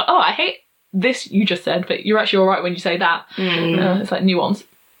issue where you're like, oh, I hate this you just said, but you're actually all right when you say that. It's like nuance.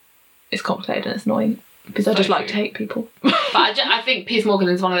 It's complicated and it's annoying because I just like to hate people. But I think Piers Morgan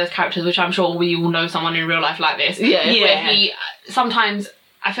is one of those characters which I'm sure we all know someone in real life like this. Where he sometimes,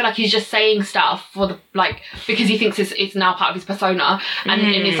 I feel like he's just saying stuff for the, like, because he thinks it's now part of his persona, and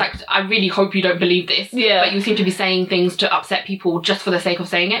it's like, I really hope you don't believe this. But you seem to be saying things to upset people just for the sake of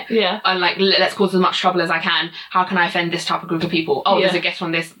saying it. And like, let's cause as much trouble as I can. How can I offend this type of group of people? Oh, there's a guest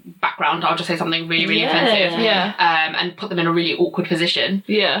from this background. I'll just say something really, really offensive. And put them in a really awkward position.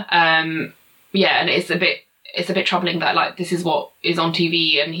 And it's a bit troubling that, like, this is what is on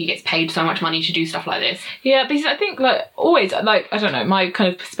TV and he gets paid so much money to do stuff like this. Yeah, because I think, like, always, like, I don't know, my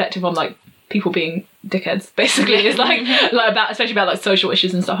kind of perspective on, like, people being dickheads, basically, is, like about, especially about, like, social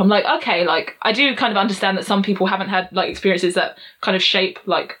issues and stuff. I'm like, okay, like, I do kind of understand that some people haven't had, like, experiences that kind of shape,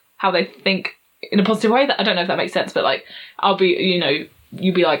 like, how they think in a positive way. That I don't know if that makes sense, but, like, I'll be, you know,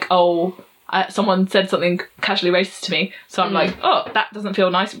 you'd be like, oh... someone said something casually racist to me, so I'm like, oh, that doesn't feel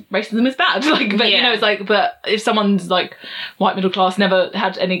nice. Racism is bad. Like, but you know, it's like, but if someone's like white middle class, never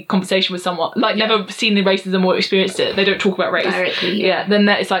had any conversation with someone, like never seen the racism or experienced it, they don't talk about race. Directly, then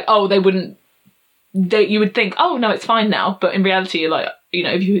it's like, oh, they wouldn't you would think, oh no, it's fine now, but in reality, you're like, you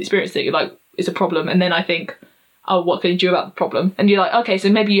know, if you experienced it, you're like, it's a problem. And then I think, oh, what can you do about the problem? And you're like, okay, so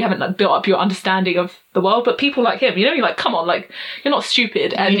maybe you haven't like built up your understanding of the world, but people like him, you know, you're like, come on, like, you're not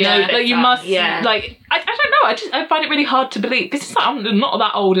stupid, and you know, like, you must, like, I don't know, I find it really hard to believe, because it's like, I'm not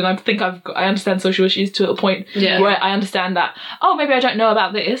that old, and I think I understand social issues to a point where I understand that, oh, maybe I don't know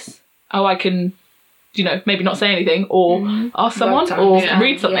about this, oh, I can, you know, maybe not say anything, or ask someone, or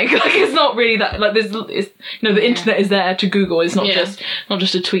read something. Like, it's not really that, like, it's, you know, the internet is there to Google. It's not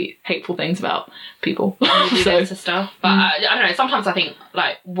just to tweet hateful things about people. So stuff. But I don't know, sometimes I think,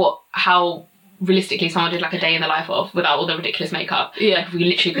 like, how realistically someone did, like, a day in the life of, without all the ridiculous makeup. Yeah. Like, if we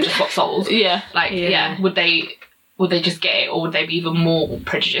literally could just swap souls. Would they just get it, or would they be even more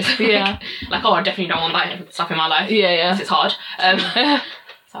prejudiced? Like, oh, I definitely don't want that stuff in my life. Because it's hard.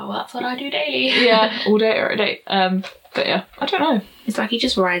 So that's what I do daily. All day, every day. But yeah, I don't know. It's like he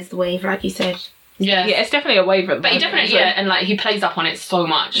just rides the wave, like you said. Yeah, it's definitely a wave. But he definitely, and like he plays up on it so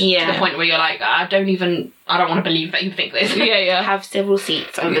much to the point where you're like, I don't want to believe that you think this. Have several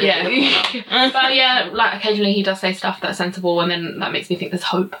seats over there. But yeah, like occasionally he does say stuff that's sensible, and then that makes me think there's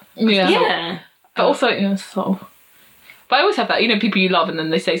hope. But also, but I always have that, you know, people you love, and then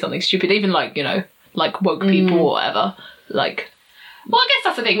they say something stupid, even like, you know, like woke people or whatever, like. Well, I guess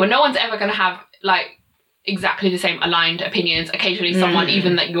that's the thing, when no one's ever going to have, like, exactly the same aligned opinions. Occasionally someone,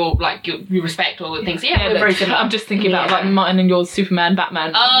 even that you're, like, you respect or thinks, we're very similar. I'm just thinking about, like, mine and yours, Superman,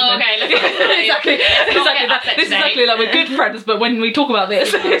 Batman. Oh, okay. Exactly. This is exactly, like, we're good friends, but when we talk about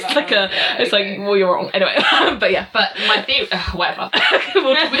this, it's like, well, you're wrong. Anyway, but yeah. But my theory, whatever. We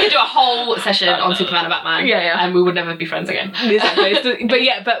could do a whole session on Superman and Batman. And we would never be friends again. Exactly.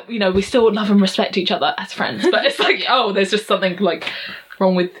 But, you know, we still love and respect each other as friends. But it's like, oh, there's just something, like,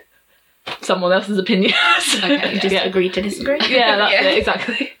 wrong with someone else's opinion. Okay, just agree to disagree. Yeah, that's it,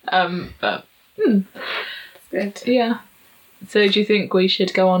 exactly. But good. Yeah. So do you think we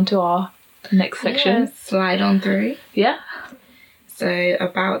should go on to our next section? Slide on through. Yeah. So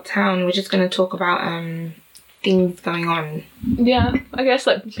about town, we're just going to talk about things going on. Yeah, I guess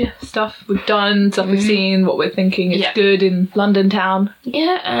like stuff we've done, stuff we've seen, what we're thinking is good in London town.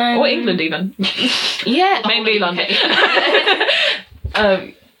 Yeah. Or England even. Mainly London.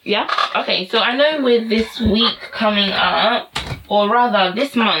 Yeah. Okay, so I know with this week coming up, or rather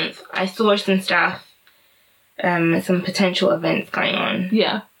this month, I saw some stuff, some potential events going on.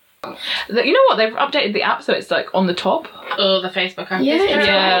 Yeah. You know what? They've updated the app so it's like on the top. Oh, the Facebook app.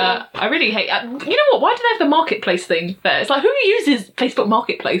 Yeah. I really hate. You know what? Why do they have the marketplace thing there? It's like, who uses Facebook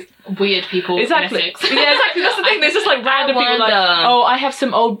Marketplace? Weird people. Exactly. Yeah, exactly. That's the thing. There's just like random people like, oh, I have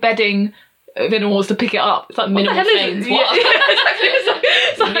some old bedding. If anyone wants to pick it up, it's like minimal things. What? Exactly.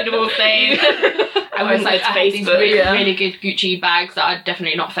 It's like minimal things. I was like, I have these really good Gucci bags that are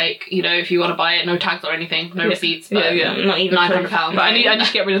definitely not fake. You know, if you want to buy it, no tags or anything, no receipts. But not even £900. But I need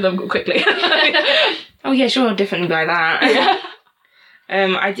to get rid of them quickly. Oh yeah, sure, I'll definitely buy that.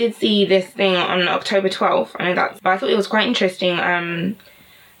 I did see this thing on October 12th. I know that, but I thought it was quite interesting.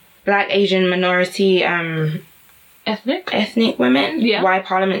 Black, Asian, minority, ethnic women. Why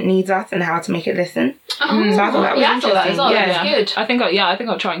Parliament needs us and how to make it listen. So I thought that was interesting. That as well. That's good. I think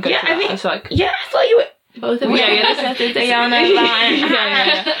I'll try and go through that. It's like, I thought you were both of you. They all know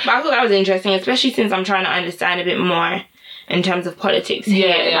that. But I thought that was interesting, especially since I'm trying to understand a bit more in terms of politics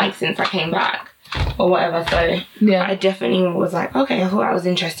here, like since I came back or whatever. So I definitely was like, okay, I thought that was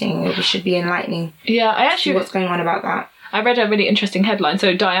interesting. It should be enlightening. Yeah, I actually. See what's going on about that. I read a really interesting headline.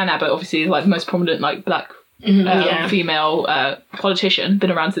 So Diane Abbott, obviously, is like the most prominent like black. Female politician, been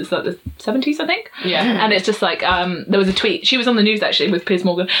around since like the 70s, I think. And it's just like there was a tweet. She was on the news actually with Piers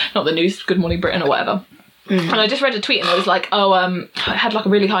Morgan, not the news, Good Morning Britain or whatever. And I just read a tweet and it was like, I had like a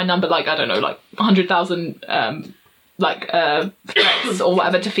really high number, like I don't know, like 100,000 threats or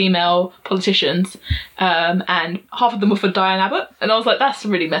whatever to female politicians, and half of them were for Diane Abbott, and I was like, that's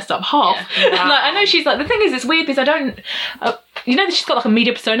really messed up. Half. Like, I know she's like, the thing is, it's weird because I don't. You know, she's got like a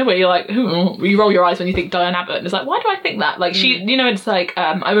media persona where you're like, you roll your eyes when you think Diane Abbott, and it's like, why do I think that? Like she, you know, it's like,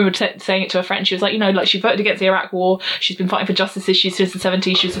 I remember saying it to a friend. She was like, you know, like she voted against the Iraq War. She's been fighting for justice since the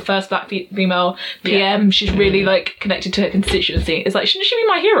 70s. She was the first black female PM. She's really like connected to her constituency. It's like, shouldn't she be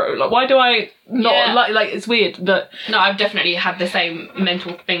my hero? Like, why do I not like? It's weird, but no, I've definitely had the same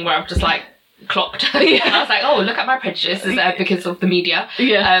mental thing where I'm just like, clocked. And I was like, oh, look at my prejudices because of the media.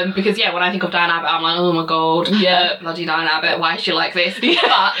 Because when I think of Diane Abbott, I'm like, oh my god, bloody Diane Abbott, why is she like this?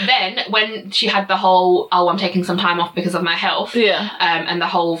 But then when she had the whole, oh, I'm taking some time off because of my health, and the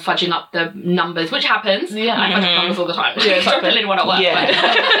whole fudging up the numbers, which happens. I fudge up numbers all the time. Don't tell anyone at work.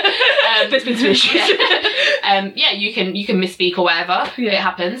 There's been some issues. You can misspeak or whatever. It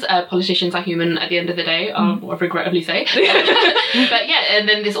happens. Politicians are human at the end of the day, I regrettably say. But and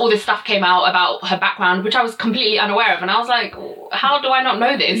then all this stuff came out about her background, which I was completely unaware of, and I was like, how do I not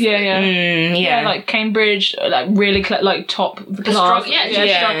know this? Like Cambridge, like really like top class.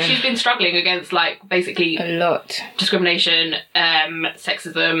 She's been struggling against like basically a lot discrimination,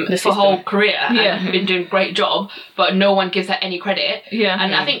 sexism for her whole career, and been doing a great job, but no one gives her any credit.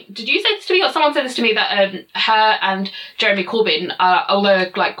 And I think, did you say this to me, or someone said this to me, that her and Jeremy Corbyn are, although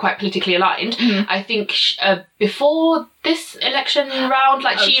like quite politically aligned, I think before this election round,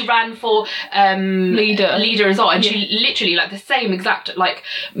 like she ran for leader as well, and she literally like the same exact like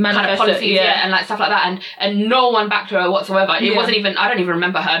kind of policies and like stuff like that, and no one backed her whatsoever. It wasn't even, I don't even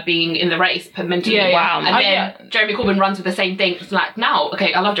remember her being in the race mentally. And then Jeremy Corbyn runs with the same thing. It's like, now,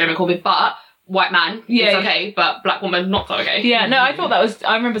 okay, I love Jeremy Corbyn, but white man, it's okay, but black woman, not so okay. I thought that was,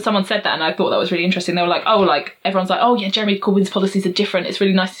 I remember someone said that, and I thought that was really interesting. They were like, oh, like, everyone's like, oh yeah, Jeremy Corbyn's policies are different, it's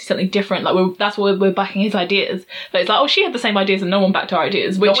really nice to see something different, like, that's why we're backing his ideas. But it's like, oh, she had the same ideas and no one backed her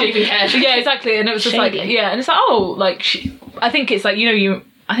ideas, which no one even cared. Exactly. And it was just like, and it's like, oh, like, I think it's like,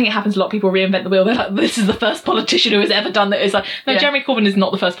 I think it happens a lot. People reinvent the wheel. They're like, this is the first politician who has ever done that. It's like, no, Jeremy Corbyn is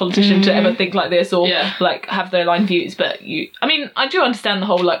not the first politician to ever think like this or like have their aligned views. But I mean, I do understand the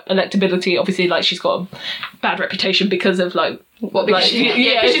whole like electability. Obviously, like she's got a bad reputation because of like because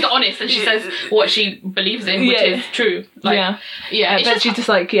she's honest and she says what she believes in, which is true. Like, but she's just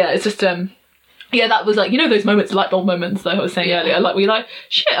like, it's just that was like, those moments, light bulb moments that I was saying earlier. Like, we're like,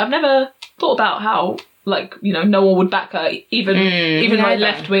 shit, I've never thought about how, like, no one would back her, even like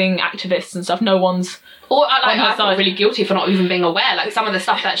left-wing activists and stuff. No one's Or I feel really guilty for not even being aware. Like some of the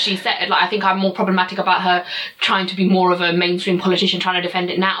stuff that she said, like I think I'm more problematic about her trying to be more of a mainstream politician, trying to defend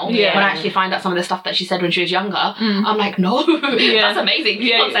it now. When I actually find out some of the stuff that she said when she was younger, I'm like, no, that's amazing.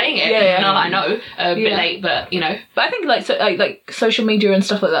 Keep on saying it. Now that I know, a bit late, but But I think like social media and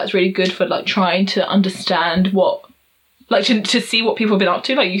stuff like that is really good for like trying to understand what. Like, to see what people have been up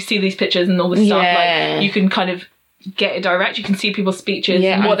to. Like, you see these pictures and all this stuff. Like, you can kind of get it direct. You can see people's speeches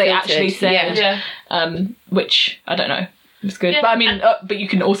and what they actually said. Which, I don't know. It's good. But I mean, but you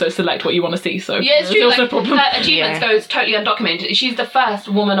can also select what you want to see. So it's true. Also a problem. Her achievements goes totally undocumented. She's the first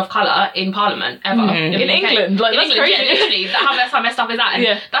woman of colour in Parliament ever. In England. Like, that's crazy. Literally. That's how messed up is that?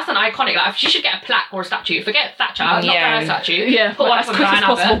 And that's an iconic. Like, she should get a plaque or a statue. Forget Thatcher. Not her statue. Put one as quick as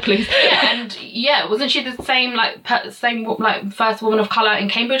possible, please. Wasn't she the same first woman of colour in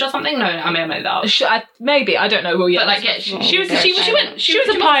Cambridge or something? No, I may have made that up. Maybe, I don't know. Well, but like, she was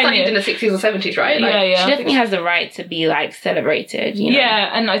a pioneer in the 60s or 70s, right? Like, she definitely has the right to be like celebrated.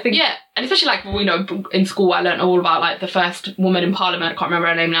 And I think and especially like in school I learned all about like the first woman in Parliament. I can't remember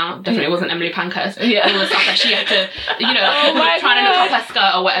her name now. Definitely wasn't Emily Pankhurst. All the stuff that she had to trying to look up her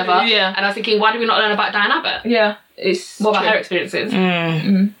skirt or whatever. And I was thinking, why do we not learn about Diane Abbott? What about her experiences? Is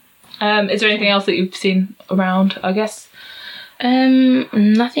there anything else that you've seen around, I guess?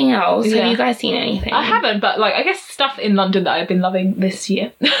 Nothing else. Have you guys seen anything? I haven't, but like I guess stuff in London that I've been loving this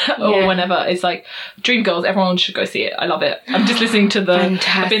year or whenever is like Dreamgirls. Everyone should go see it. I love it. I'm just listening to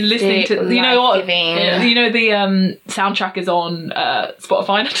I've been listening to the soundtrack is on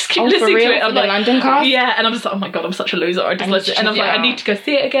Spotify and I just keep listening to it. I'm like, London cast? And I'm just like, oh my god, I'm such a loser. I just listen and I'm like, I need to go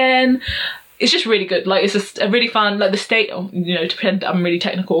see it again. It's just really good. Like, it's just a really fun, like the stage, depend, I'm really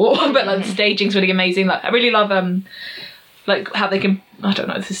technical, but like the staging's really amazing. Like, I really love like how they can, I don't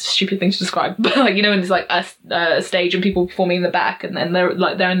know, this is a stupid thing to describe, but like, when it's like a stage and people performing in the back and then they're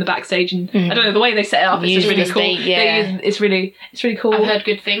in the backstage and I don't know, the way they set it up, it's just really cool. It's really cool. I've heard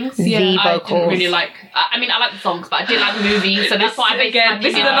good things. The vocals. I didn't really like, I mean, I like the songs, but I didn't like the movie, so that's why I based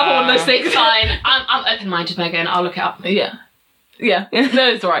this is another one of those things. It's fine. I'm open-minded, Megan. I'll look it up. Yeah, no,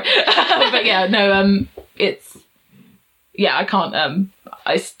 it's alright. But it's, I can't,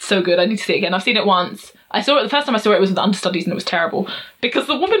 it's so good. I need to see it again. I've seen it once. I saw it, the first time I saw it was with the understudies and it was terrible. Because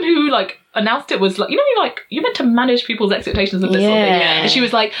the woman who, like, announced it was like, you're meant to manage people's expectations of this sort of thing. And she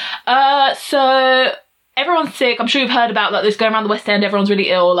was like, so everyone's sick. I'm sure you've heard about like this going around the West End. Everyone's really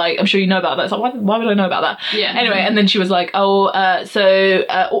ill. Like, I'm sure you know about that. It's like, why would I know about that? Yeah. Anyway, and then she was like, all 3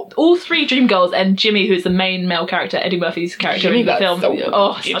 Dreamgirls and Jimmy, who's the main male character, Eddie Murphy's character in the film.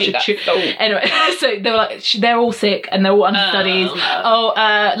 Such a cute. Anyway, so they were like, they're all sick and they're all understudies.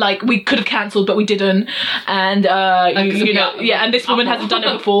 Like we could have cancelled, but we didn't. And and this woman hasn't done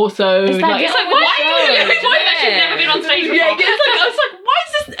it before, so it's like, why she's never been on stage before? Yeah, I was like, why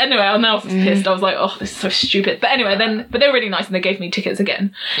is this? Anyway, I was pissed. I was like, oh, this is so stupid. But anyway, but they were really nice and they gave me tickets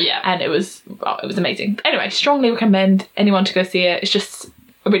again. Yeah. And it was amazing. Anyway, strongly recommend anyone to go see it. It's just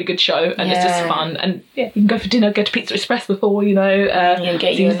a really good show and it's just fun. And you can go for dinner, go to Pizza Express before, and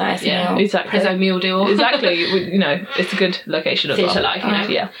get you a nice meal. Exactly. Prezzo meal deal. Exactly. It's a good location as well. Theatre life,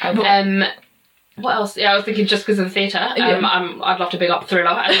 Yeah. What else? Yeah, I was thinking just because of the theatre. I'd love to big up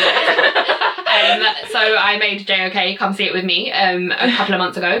Thriller. So I made JOK come see it with me a couple of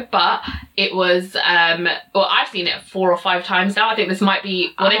months ago, but it was I've seen it 4 or 5 times now. I think this might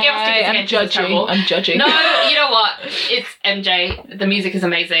be they gave us tickets again. I'm judging. No, you know what? It's MJ. The music is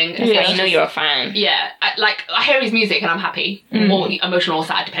amazing. Yeah, you know you're a fan. Yeah, I hear his music and I'm happy, or emotional or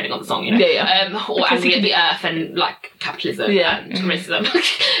sad depending on the song. Or angry at the earth and like capitalism and racism.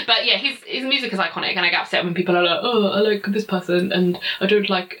 But yeah, his music is iconic, and I get upset when people are like, oh, I like this person and I don't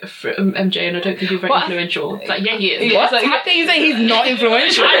like MJ and I don't think he's very influential. It's like, yeah, he is. What? How can you say he's not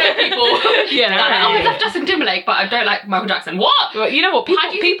influential? I know people. I love Justin Timberlake, but I don't like Michael Jackson. What? Well, you know what?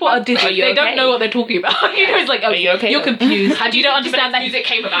 People are different. They don't know what they're talking about. It's like, you're confused. How do you don't understand that music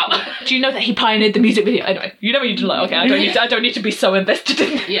came about? Do you know that he pioneered the music video? Anyway, you know when you're like, okay, I don't need to be so invested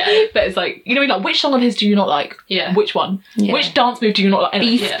in. Yeah. But it's like, like, which song of his do you not like? Yeah. Which one? Yeah. Which dance move do you not like?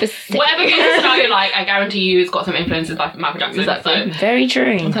 Be specific. Whatever music style you like, I guarantee you it's got some influences by Michael Jackson. Exactly. So very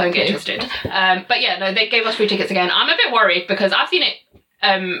true. So don't get interested. But yeah, no, they gave us free tickets again. I'm a bit worried because I've seen it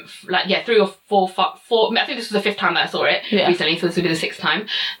 3 or 4. I think this was the 5th time that I saw it recently, so this will be the 6th time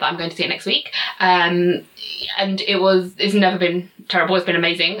that I'm going to see it next week. And it's never been terrible. It's been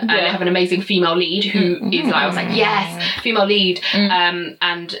amazing. And they have an amazing female lead who is like, I was like, yes, female lead.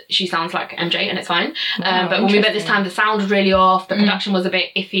 And she sounds like MJ, and it's fine. But when we went this time, the sound was really off. The production was a bit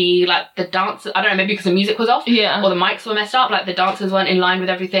iffy. Like the dance, I don't know, maybe because the music was off, or the mics were messed up. Like the dancers weren't in line with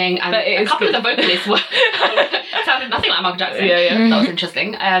everything, and a couple of the vocalists sounded nothing like Michael Jackson. That was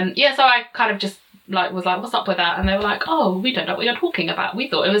interesting. So I kind of just was like, what's up with that? And they were like, oh, we don't know what you're talking about. We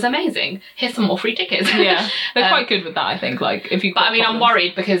thought it was amazing. Here's some more free tickets. Yeah, they're quite good with that, I think. Like, if you. But I mean, I'm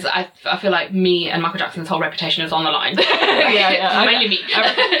worried because I feel like me and Michael Jackson's whole reputation is on the line. Mainly me.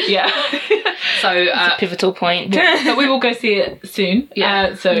 So it's a pivotal point. But we will go see it soon.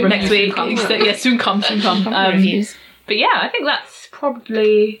 So next week. Soon come. Reviews. But yeah, I think that's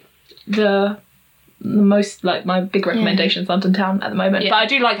probably the most like my big recommendations London Town at the moment. But I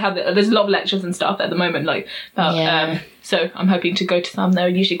do like how there's a lot of lectures and stuff at the moment, like so I'm hoping to go to some. They're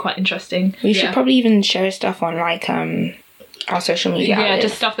usually quite interesting. We should probably even share stuff on like our social media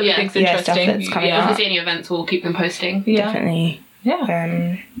just stuff that we think's interesting. Stuff that's coming if we see any events, we'll keep them posting. Definitely.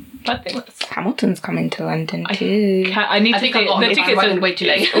 I think Hamilton's coming to London too. I think the tickets are way too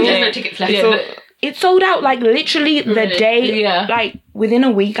late. There's no tickets left. So it sold out like literally the day, like within a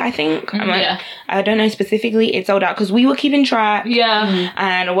week, I think. I don't know specifically. It sold out because we were keeping track,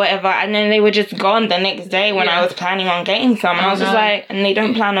 and whatever, and then they were just gone the next day when I was planning on getting some, and I was just like, and they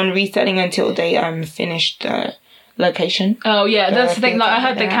don't plan on reselling until they finished the location. Oh yeah, that's the thing. Like I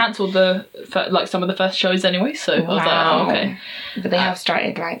heard they cancelled some of the first shows anyway, so I was like, oh, okay. But they have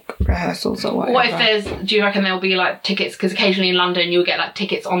started like rehearsals or whatever. What if do you reckon there'll be like tickets, because occasionally in London you'll get like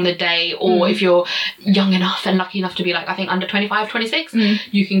tickets on the day, or if you're young enough and lucky enough to be like, I think under 25, 26,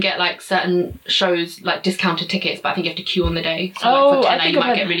 you can get like certain shows like discounted tickets, but I think you have to queue on the day. So like for tenner you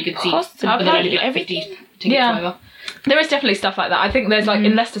might get really good seats. But then only be like 50 tickets or whatever. There is definitely stuff like that. I think there's like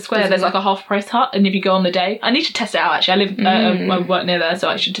in Leicester Square, there's like a half price hut, and if you go on the day, I need to test it out actually. I work near there, so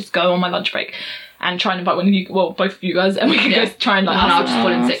I should just go on my lunch break and try and invite one of you, both of you guys, and we can go try and like. And I'll just call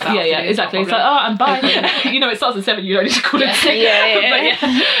in sick. Exactly. It's like, oh, I'm buying. It starts at 7. You don't need to call in sick.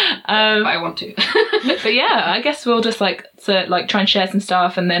 But I want to. But yeah, I guess we'll just try and share some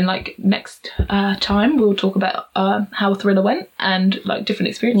stuff, and then like next time we'll talk about how Thriller went and like different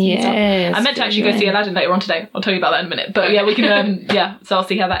experiences. And stuff. I meant to actually go see Aladdin later on today. I'll tell you about that in a minute. But we can. So I'll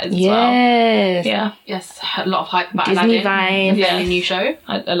see how that is as well. Yeah. Yes, a lot of hype about Disney Aladdin. vibes. Fairly new show.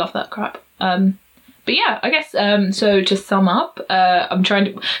 I love that crap. But yeah, I guess, so to sum up, I'm trying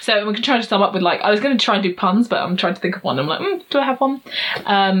to sum up with I was going to try and do puns, but I'm trying to think of one. I'm like, do I have one?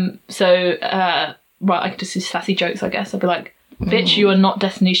 I can just do sassy jokes, I guess. I'd be like, Bitch, you are not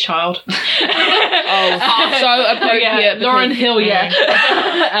Destiny's Child. So appropriate. Yeah, Lauryn Hill, yeah.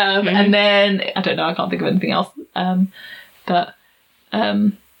 And then, I don't know, I can't think of anything else. But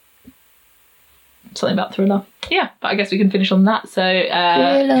something about Thriller. Yeah, but I guess we can finish on that. So,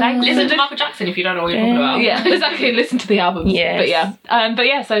 thanks. Listen to Michael Jackson if you don't know what you're talking about. Yeah, exactly. Listen to the albums. Yes. But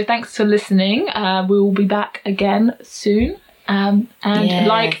yeah, so thanks for listening. We will be back again soon. And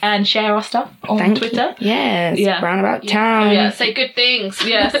like and share our stuff on Twitter. Yes. Yeah. Roundabout Town. Yeah, say good things.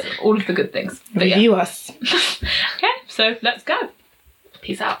 Yes, all of the good things. But Review us. Okay, so let's go.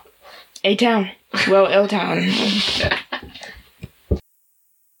 Peace out. A-Town. Well, L-Town.